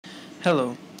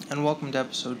Hello, and welcome to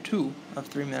episode 2 of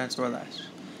 3 Minutes or Less.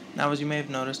 Now, as you may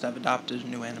have noticed, I've adopted a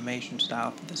new animation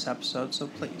style for this episode, so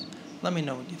please, let me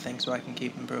know what you think so I can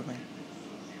keep improving.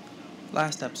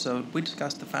 Last episode, we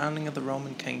discussed the founding of the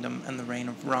Roman kingdom and the reign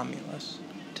of Romulus.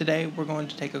 Today, we're going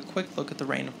to take a quick look at the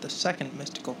reign of the second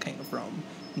mystical king of Rome,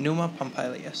 Numa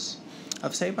Pompilius.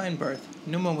 Of Sabine birth,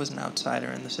 Numa was an outsider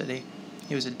in the city.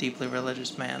 He was a deeply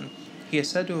religious man. He is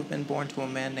said to have been born to a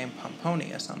man named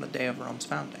Pomponius on the day of Rome's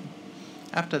founding.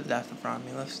 After the death of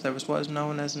Romulus, there was what is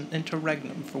known as an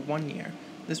interregnum for 1 year.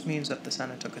 This means that the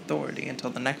Senate took authority until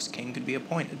the next king could be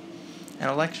appointed. An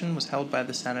election was held by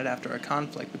the Senate after a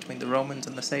conflict between the Romans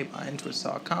and the Sabines, which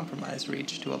saw a compromise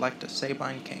reached to elect a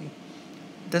Sabine king.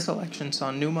 This election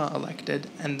saw Numa elected,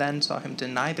 and then saw him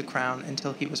deny the crown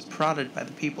until he was prodded by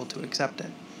the people to accept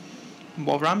it.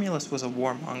 While Romulus was a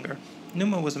warmonger,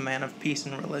 Numa was a man of peace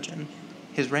and religion.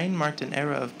 His reign marked an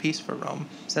era of peace for Rome,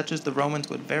 such as the Romans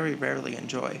would very rarely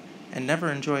enjoy, and never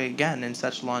enjoy again in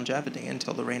such longevity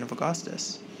until the reign of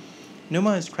Augustus.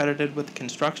 Numa is credited with the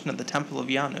construction of the Temple of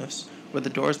Janus, where the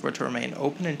doors were to remain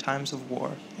open in times of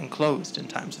war and closed in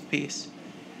times of peace.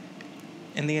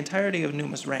 In the entirety of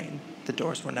Numa's reign, the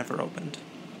doors were never opened.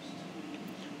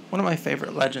 One of my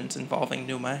favorite legends involving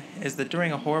Numa is that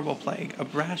during a horrible plague, a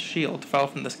brass shield fell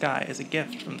from the sky as a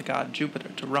gift from the god Jupiter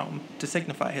to Rome to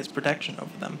signify his protection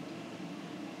over them.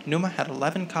 Numa had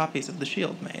 11 copies of the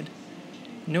shield made.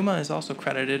 Numa is also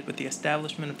credited with the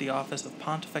establishment of the office of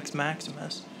Pontifex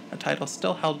Maximus, a title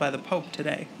still held by the Pope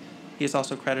today. He is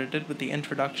also credited with the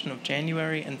introduction of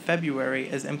January and February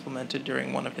as implemented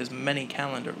during one of his many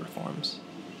calendar reforms.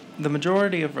 The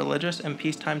majority of religious and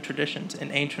peacetime traditions in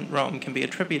ancient Rome can be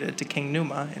attributed to King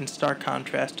Numa in stark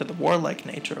contrast to the warlike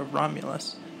nature of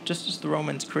Romulus. Just as the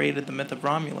Romans created the myth of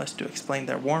Romulus to explain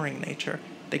their warring nature,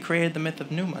 they created the myth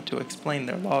of Numa to explain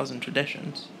their laws and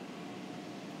traditions.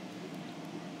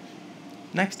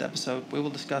 Next episode, we will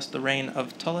discuss the reign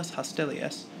of Tullus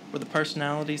Hostilius, where the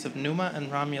personalities of Numa and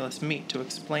Romulus meet to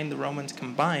explain the Romans'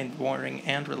 combined warring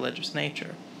and religious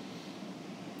nature.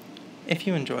 If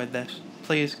you enjoyed this,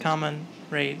 please comment,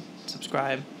 rate,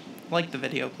 subscribe, like the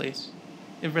video please.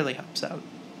 It really helps out.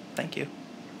 Thank you.